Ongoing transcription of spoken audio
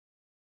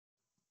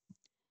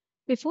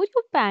Before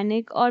you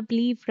panic or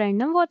believe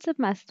random WhatsApp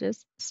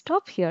messages,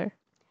 stop here.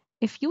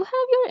 If you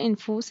have your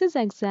Infosys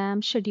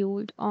exam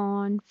scheduled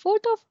on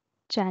 4th of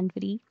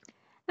January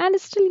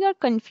and still you're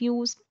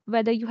confused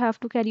whether you have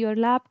to carry your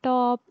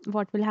laptop,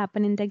 what will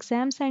happen in the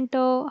exam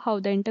center, how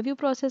the interview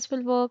process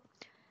will work,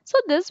 so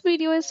this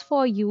video is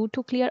for you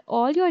to clear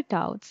all your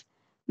doubts.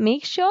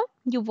 Make sure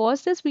you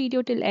watch this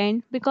video till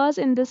end because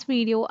in this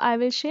video I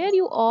will share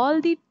you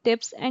all the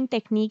tips and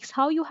techniques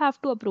how you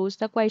have to approach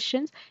the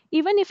questions.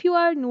 Even if you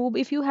are noob,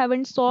 if you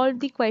haven't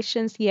solved the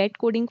questions yet,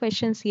 coding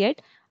questions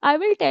yet, I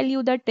will tell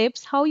you the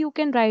tips how you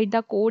can write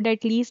the code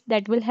at least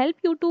that will help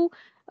you to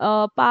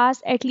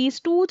pass at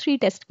least 2 3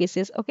 test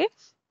cases. Okay,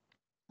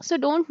 so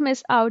don't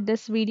miss out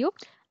this video,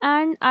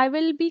 and I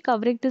will be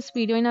covering this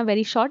video in a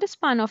very short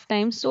span of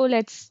time, so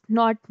let's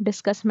not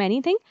discuss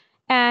many things.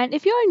 And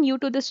if you are new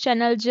to this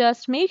channel,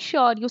 just make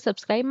sure you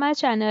subscribe my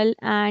channel,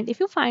 and if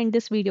you find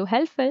this video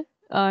helpful,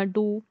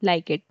 do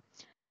like it.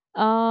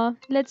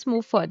 Let's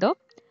move further.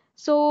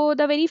 So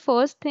the very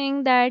first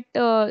thing that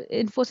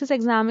Infosys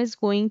exam is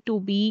going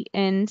to be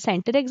in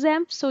center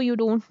exam, so you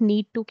don't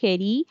need to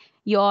carry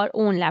your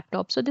own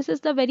laptop. So this is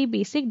the very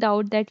basic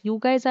doubt that you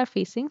guys are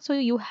facing. So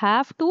you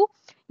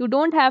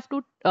don't have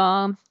to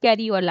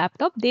carry your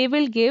laptop. They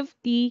will give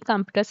the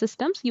computer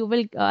systems. You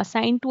will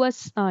assign to a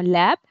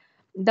lab,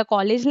 the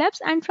college labs,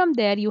 and from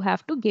there you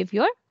have to give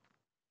your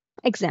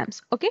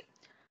exams. Okay.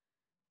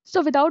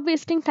 So without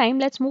wasting time,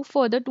 let's move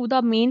further to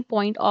the main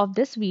point of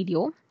this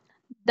video,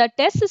 the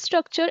test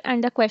structure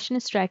and the question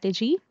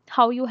strategy,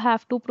 how you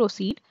have to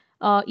proceed,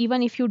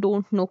 even if you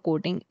don't know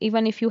coding,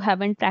 even if you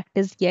haven't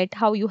practiced yet,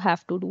 how you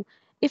have to do.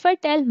 If I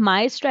tell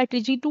my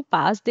strategy to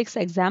pass this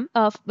exam,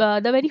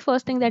 the very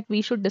first thing that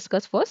we should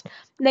discuss first,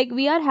 like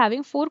we are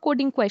having 4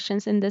 coding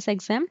questions in this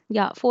exam.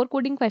 Yeah, 4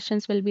 coding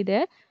questions will be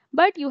there,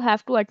 but you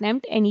have to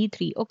attempt any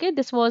 3. Okay,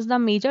 this was the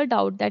major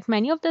doubt that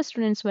many of the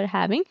students were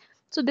having.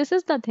 So this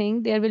is the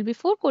thing, there will be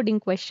 4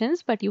 coding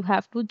questions, but you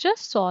have to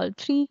just solve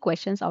 3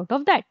 questions out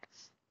of that.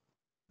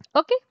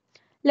 Okay,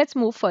 let's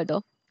move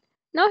further.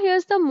 Now,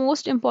 here's the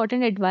most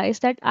important advice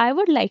that I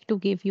would like to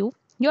give you.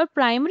 Your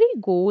primary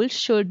goal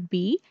should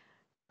be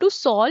to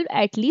solve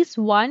at least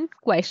one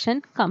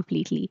question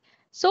completely.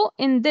 So,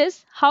 in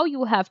this, how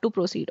you have to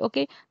proceed.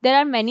 Okay, there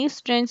are many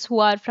students who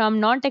are from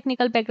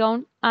non-technical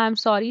background. I'm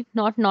sorry,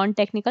 not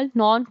non-technical,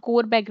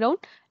 non-core background,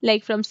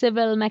 like from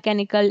civil,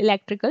 mechanical,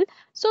 electrical.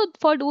 So,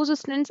 for those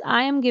students,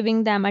 I am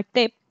giving them a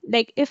tip.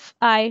 Like, if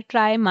I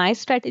try my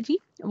strategy,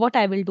 what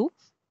I will do,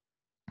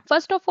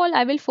 first of all,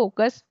 I will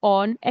focus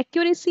on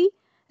accuracy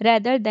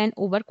rather than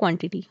over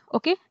quantity.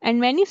 Okay. And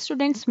many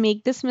students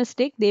make this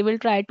mistake. They will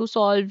try to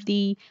solve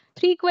the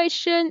 3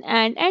 question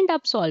and end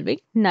up solving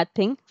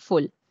nothing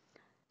full.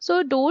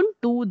 So don't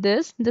do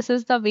this. This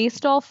is the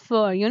waste of,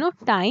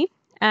 time,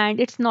 and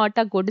it's not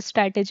a good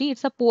strategy.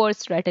 It's a poor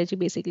strategy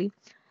basically.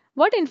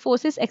 What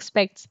Infosys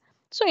expects.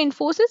 So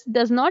Infosys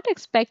does not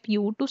expect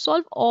you to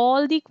solve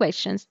all the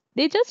questions.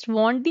 They just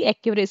want the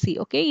accuracy.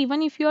 Okay,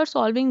 even if you are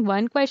solving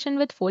one question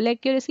with full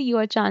accuracy,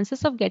 your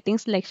chances of getting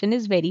selection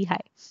is very high.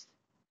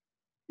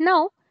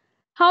 Now,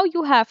 how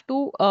you have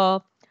to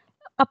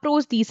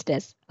approach these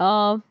tests.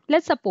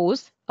 Let's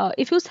suppose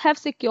if you have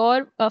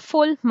secure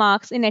full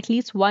marks in at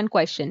least one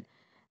question,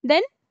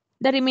 then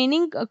the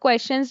remaining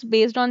questions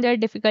based on their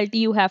difficulty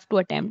you have to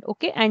attempt,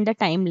 okay, and the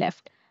time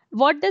left.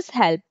 What this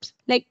helps,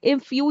 like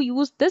if you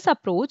use this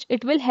approach,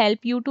 it will help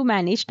you to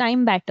manage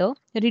time better,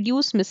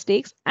 reduce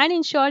mistakes, and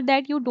ensure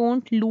that you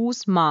don't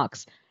lose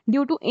marks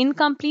due to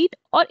incomplete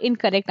or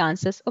incorrect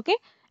answers, okay,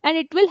 and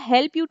it will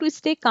help you to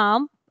stay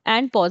calm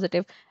and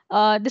positive.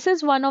 This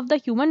is one of the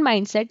human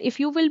mindset. If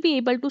you will be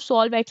able to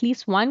solve at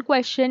least one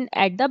question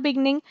at the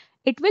beginning,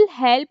 it will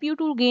help you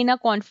to gain a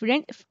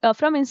confidence.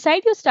 From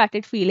inside you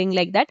started feeling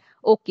like that,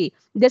 okay,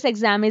 this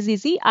exam is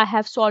easy, I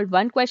have solved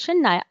one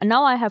question,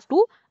 now I have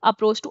to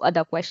approach to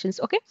other questions.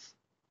 Okay,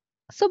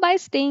 so by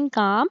staying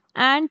calm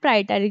and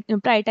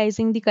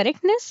prioritizing the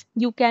correctness,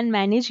 you can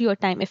manage your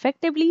time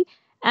effectively,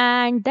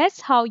 and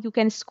that's how you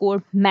can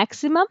score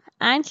maximum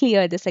and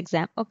clear this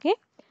exam. Okay,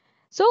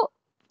 so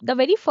the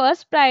very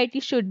first priority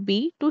should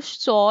be to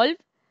solve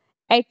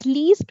at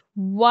least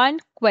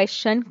one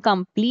question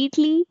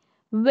completely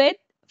with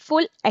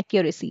full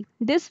accuracy.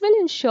 This will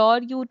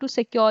ensure you to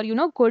secure,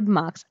 good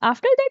marks.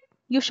 After that,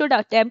 you should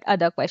attempt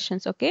other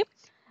questions, okay?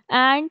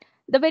 And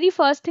the very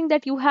first thing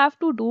that you have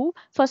to do,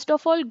 first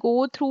of all,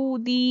 go through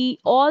the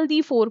all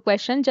the 4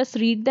 questions, just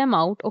read them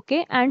out,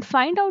 okay? And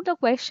find out the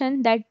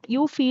question that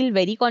you feel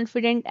very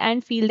confident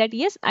and feel that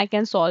yes, I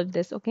can solve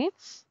this, okay?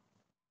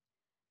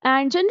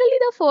 And generally,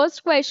 the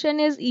first question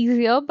is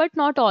easier, but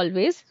not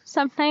always.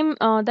 Sometimes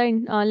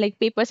the like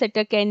paper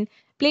setter can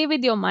play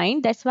with your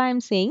mind. That's why I'm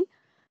saying.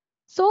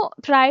 So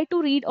try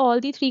to read all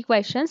the 3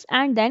 questions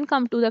and then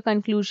come to the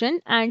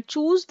conclusion and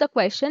choose the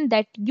question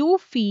that you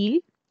feel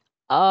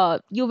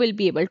you will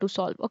be able to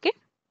solve. Okay.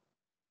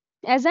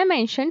 As I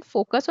mentioned,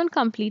 focus on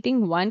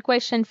completing one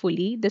question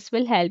fully. This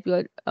will help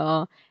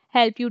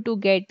you to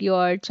get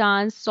your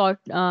chances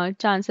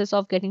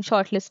of getting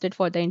shortlisted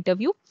for the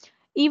interview.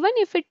 Even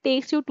if it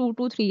takes you 2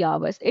 to 3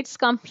 hours, it's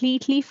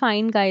completely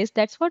fine, guys.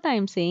 That's what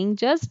I'm saying.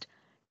 Just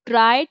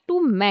try to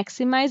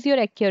maximize your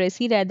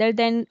accuracy rather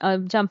than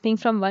jumping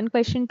from one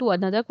question to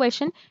another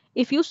question.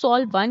 If you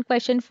solve one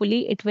question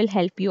fully, it will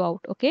help you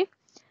out. Okay.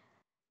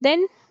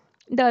 Then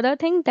the other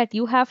thing that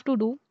you have to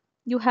do,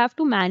 you have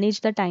to manage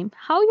the time.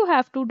 How you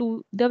have to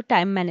do the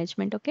time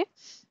management? Okay.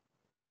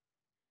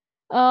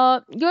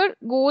 Your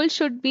goal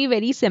should be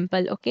very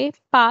simple. Okay,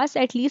 pass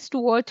at least 2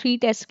 or 3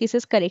 test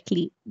cases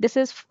correctly. This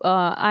is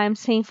I am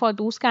saying for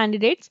those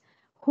candidates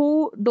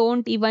who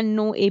don't even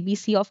know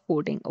ABC of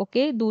coding.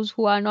 Okay, those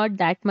who are not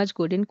that much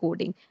good in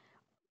coding.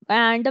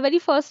 And the very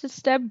first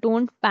step,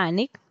 don't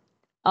panic.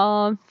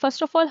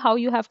 First of all, how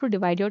you have to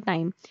divide your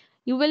time.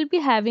 You will be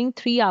having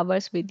 3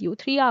 hours with you.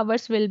 3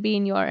 hours will be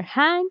in your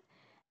hand,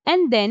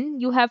 and then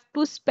you have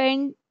to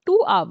spend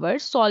 2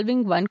 hours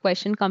solving one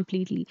question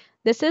completely.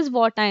 This is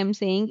what I am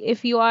saying.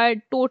 If you are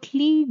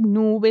totally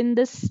noob in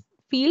this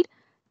field,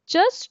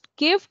 just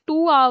give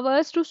 2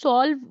 hours to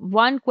solve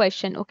one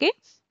question, okay?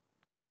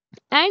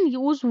 And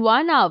use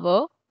 1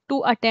 hour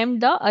to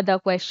attempt the other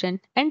question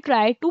and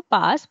try to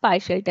pass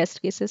partial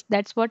test cases.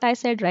 That's what I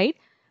said, right?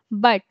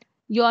 But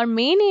your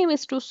main aim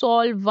is to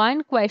solve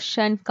one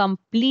question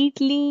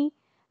completely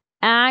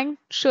and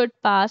should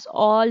pass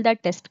all the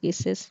test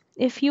cases.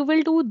 If you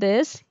will do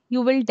this,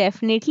 you will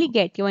definitely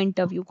get your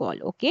interview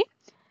call, okay?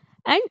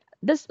 And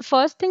this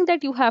first thing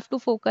that you have to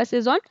focus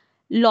is on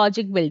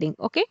logic building,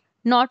 okay?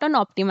 Not on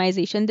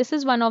optimization. This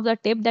is one of the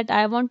tip that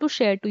I want to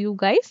share to you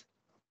guys.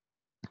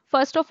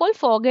 First of all,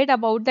 forget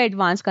about the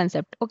advanced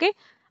concept, okay?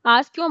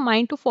 Ask your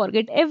mind to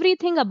forget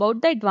everything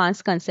about the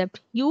advanced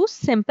concept. Use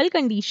simple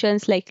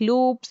conditions like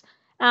loops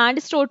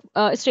and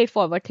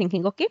straightforward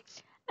thinking, okay?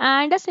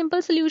 And a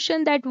simple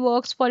solution that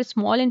works for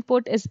small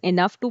input is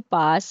enough to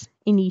pass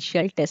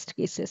initial test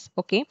cases,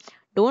 okay?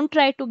 Don't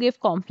try to give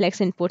complex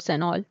inputs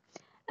and all.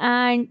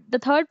 And the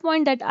third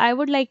point that I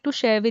would like to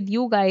share with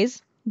you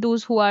guys,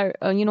 those who are,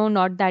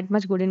 not that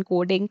much good in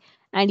coding,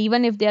 and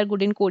even if they are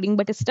good in coding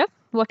but stuck,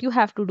 what you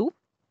have to do,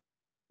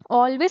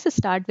 always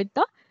start with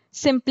the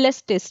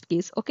simplest test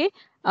case. Okay,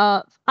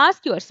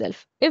 ask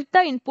yourself, if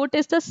the input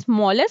is the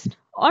smallest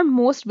or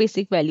most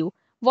basic value,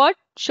 what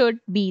should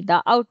be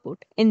the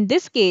output? In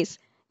this case,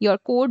 your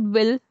code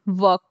will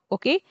work.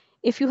 Okay,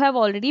 if you have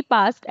already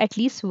passed at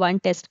least one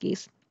test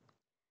case,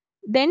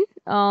 then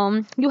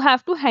you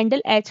have to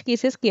handle edge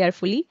cases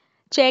carefully.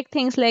 Check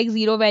things like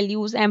zero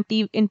values,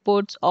 empty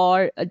inputs,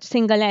 or a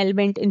single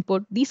element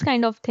input. These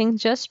kind of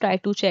things, just try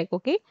to check.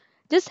 Okay,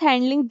 just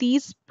handling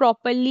these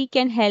properly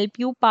can help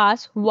you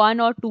pass 1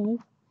 or 2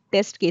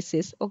 test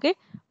cases. Okay,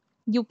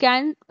 you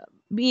can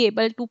be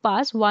able to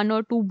pass 1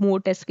 or 2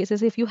 more test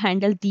cases if you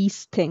handle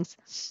these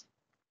things.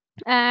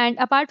 And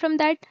apart from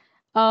that,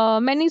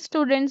 many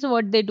students,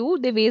 what they do,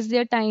 they waste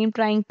their time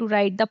trying to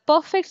write the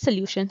perfect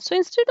solution. So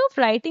instead of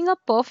writing a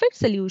perfect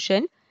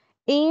solution,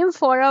 aim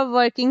for a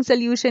working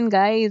solution,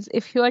 guys.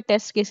 If your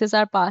test cases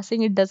are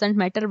passing, it doesn't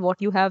matter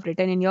what you have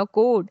written in your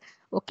code.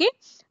 Okay,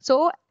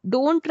 so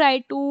don't try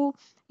to,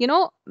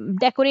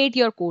 decorate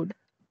your code.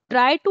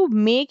 Try to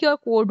make your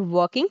code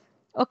working.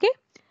 Okay,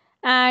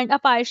 and a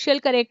partial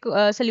correct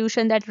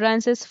solution that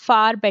runs is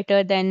far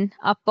better than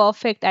a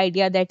perfect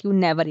idea that you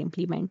never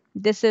implement.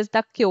 This is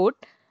the quote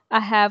I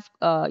have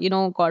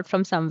got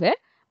from somewhere,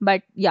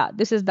 but yeah,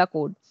 this is the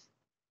code.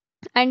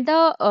 And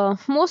the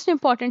most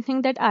important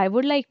thing that I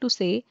would like to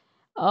say,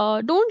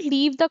 don't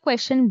leave the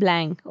question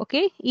blank.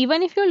 Okay,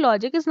 even if your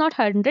logic is not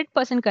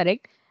 100%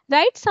 correct,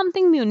 write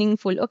something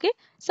meaningful. Okay,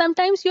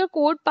 sometimes your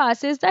code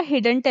passes the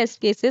hidden test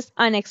cases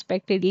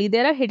unexpectedly.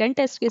 There are hidden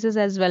test cases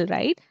as well,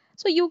 right?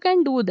 So you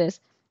can do this.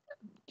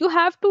 You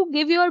have to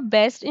give your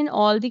best in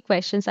all the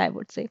questions, I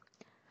would say.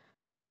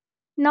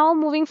 Now,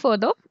 moving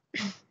further,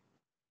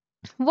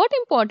 what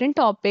important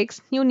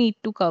topics you need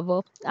to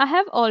cover? I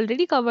have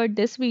already covered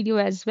this video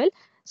as well,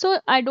 so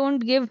I don't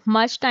give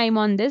much time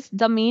on this.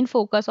 The main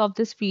focus of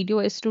this video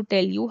is to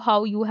tell you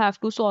how you have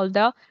to solve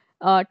the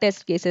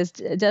test cases.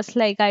 Just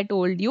like I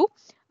told you,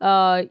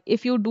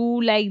 if you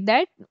do like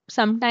that,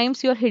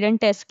 sometimes your hidden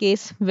test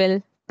case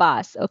will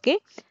pass. Okay,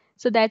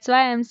 so that's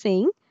why I'm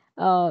saying,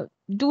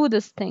 do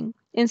this thing.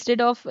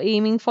 Instead of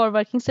aiming for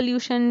working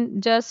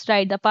solution, just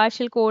write the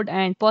partial code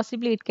and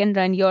possibly it can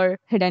run your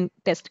hidden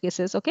test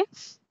cases. Okay,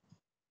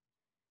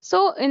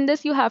 so in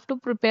this, you have to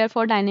prepare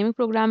for dynamic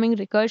programming,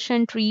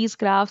 recursion, trees,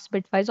 graphs,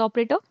 bitwise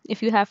operator.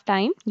 If you have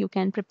time, you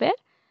can prepare.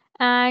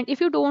 And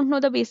if you don't know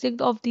the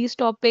basics of these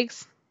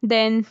topics,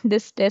 then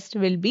this test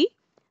will be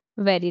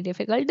very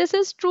difficult. This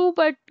is true,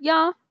 but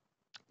yeah,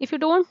 if you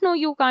don't know,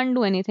 you can't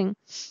do anything.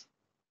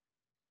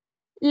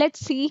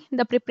 Let's see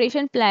the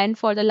preparation plan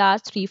for the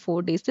last 3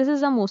 4 days. This is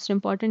the most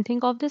important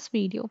thing of this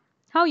video.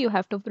 How you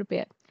have to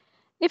prepare.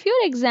 If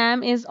your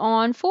exam is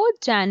on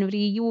 4th January,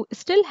 you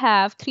still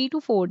have 3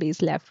 to 4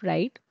 days left,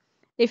 right?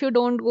 If you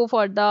don't go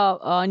for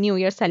the New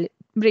Year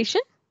celebration,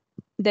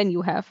 then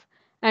you have.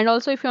 And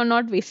also, if you're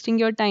not wasting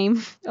your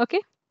time, okay?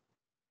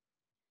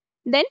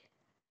 Then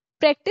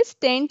Practice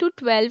 10 to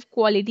 12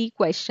 quality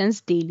questions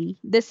daily.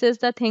 This is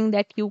the thing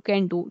that you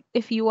can do.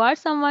 If you are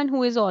someone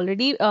who is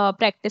already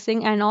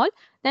practicing and all,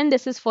 then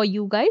this is for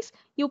you guys.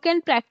 You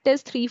can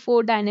practice 3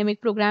 4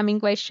 dynamic programming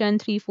question,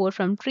 3 4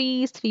 from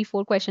trees, 3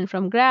 4 question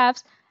from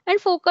graphs,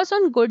 and focus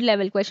on good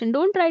level question.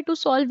 Don't try to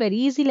solve very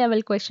easy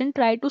level question,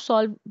 try to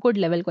solve good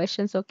level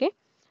questions, okay?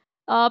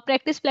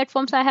 Practice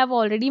platforms I have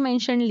already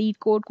mentioned, lead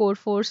code,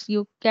 codeforce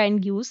you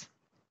can use.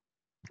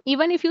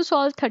 Even if you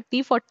solve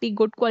 30 40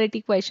 good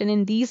quality question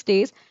in these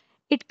days,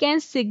 it can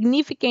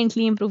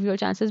significantly improve your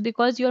chances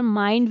because your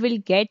mind will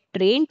get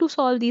trained to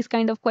solve these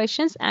kind of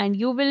questions and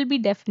you will be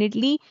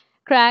definitely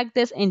crack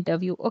this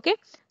interview, okay?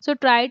 So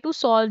try to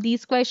solve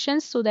these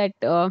questions so that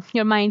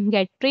your mind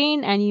get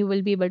trained and you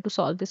will be able to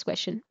solve this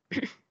question.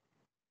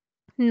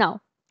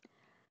 Now,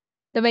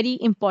 the very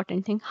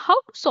important thing,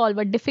 how to solve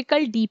a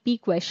difficult DP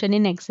question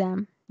in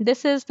exam.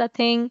 This is the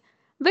thing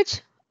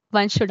which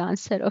one should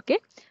answer, okay?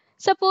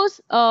 Suppose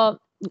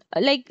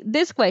like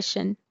this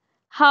question,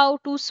 how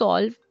to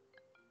solve,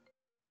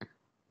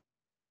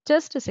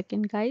 just a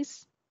second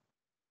guys.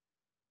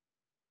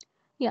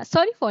 Yeah,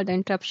 sorry for the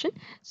interruption.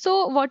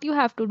 So, what you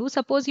have to do,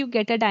 suppose you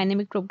get a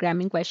dynamic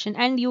programming question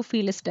and you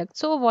feel stuck.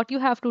 So, what you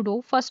have to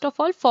do, first of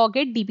all,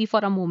 forget DP for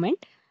a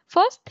moment.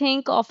 First,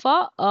 think of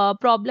a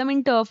problem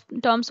in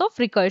terms of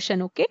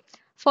recursion, okay?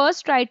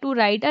 First, try to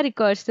write a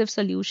recursive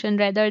solution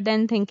rather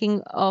than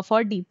thinking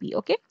for DP,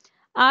 okay?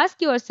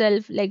 Ask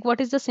yourself, like, what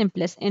is the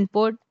simplest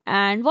input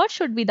and what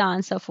should be the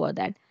answer for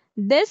that?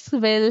 This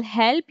will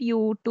help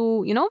you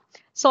to,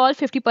 solve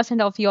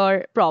 50% of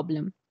your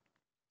problem.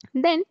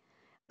 Then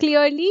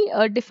clearly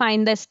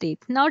define the state.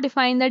 Now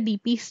define the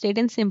DP state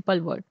in simple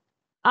word.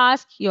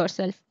 Ask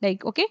yourself,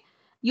 like, okay,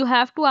 you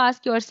have to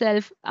ask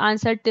yourself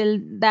answer till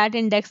that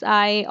index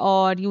I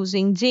or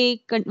using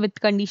with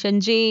condition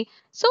J.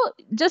 So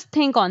just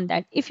think on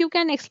that. If you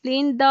can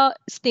explain the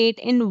state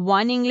in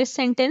one English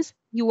sentence,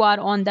 you are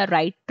on the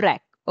right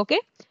track. Okay.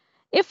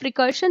 If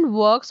recursion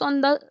works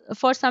on the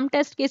for some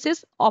test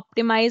cases,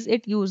 optimize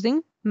it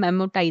using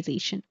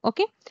memoization.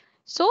 Okay.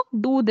 So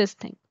do this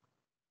thing.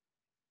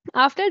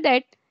 After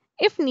that,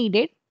 if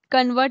needed,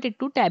 convert it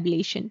to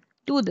tabulation.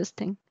 Do this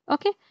thing.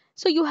 Okay.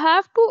 So you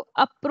have to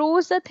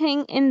approach the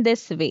thing in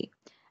this way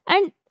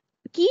and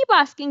keep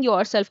asking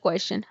yourself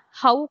question.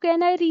 How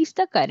can I reach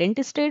the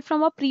current state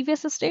from a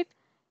previous state?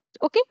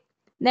 Okay.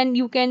 Then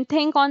you can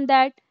think on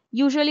that.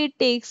 Usually it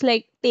takes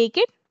like take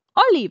it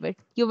or leave it.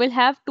 You will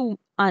have two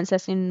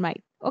answers in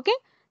mind. Okay.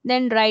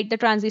 Then write the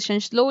transition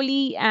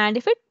slowly. And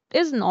if it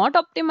is not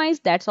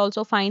optimized, that's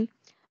also fine.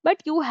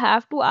 But you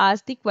have to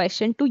ask the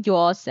question to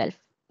yourself.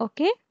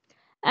 Okay.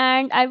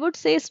 And I would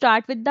say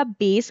start with the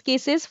base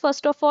cases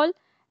first of all.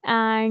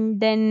 And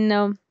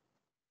then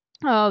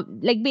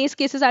like base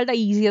cases are the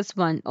easiest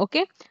one,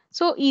 okay?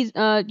 So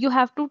you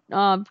have to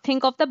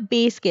think of the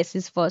base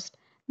cases first,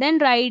 then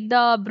write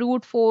the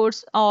brute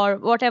force or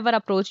whatever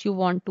approach you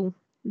want to,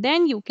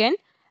 then you can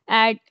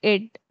add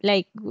it,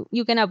 like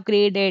you can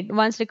upgrade it.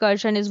 Once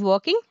recursion is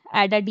working,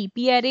 add a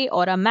DP array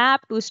or a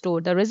map to store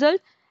the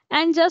result,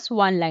 and just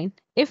one line,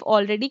 if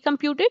already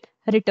computed,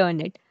 return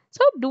it.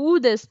 So do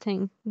this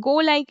thing, go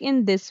like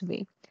in this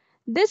way.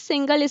 This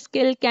single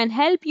skill can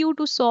help you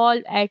to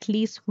solve at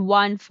least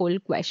one full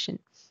question.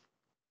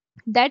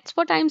 That's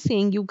what I'm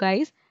saying, you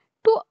guys,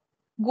 to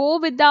go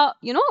with the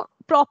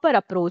proper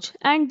approach.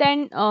 And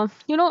then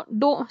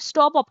don't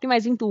stop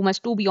optimizing too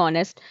much, to be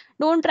honest.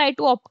 Don't try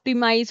to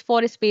optimize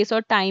for space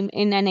or time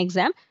in an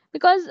exam,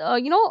 because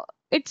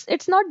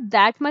it's not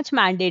that much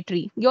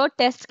mandatory. Your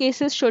test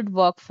cases should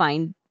work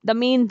fine, the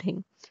main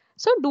thing.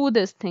 So do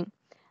this thing.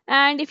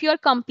 And if you are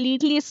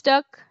completely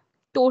stuck,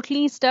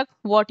 totally stuck,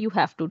 what you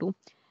have to do,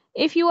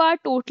 if you are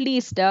totally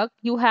stuck,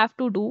 you have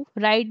to do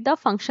write the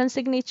function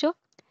signature,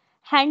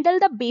 handle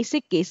the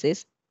basic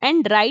cases,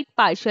 and write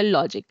partial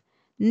logic.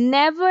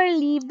 Never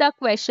leave the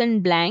question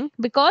blank,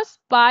 because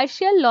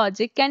partial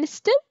logic can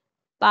still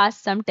pass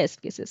some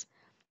test cases.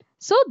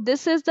 So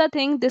this is the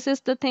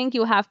thing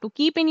you have to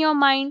keep in your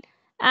mind,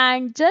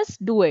 and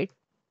just do it.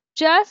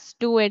 Just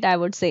do it, I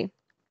would say.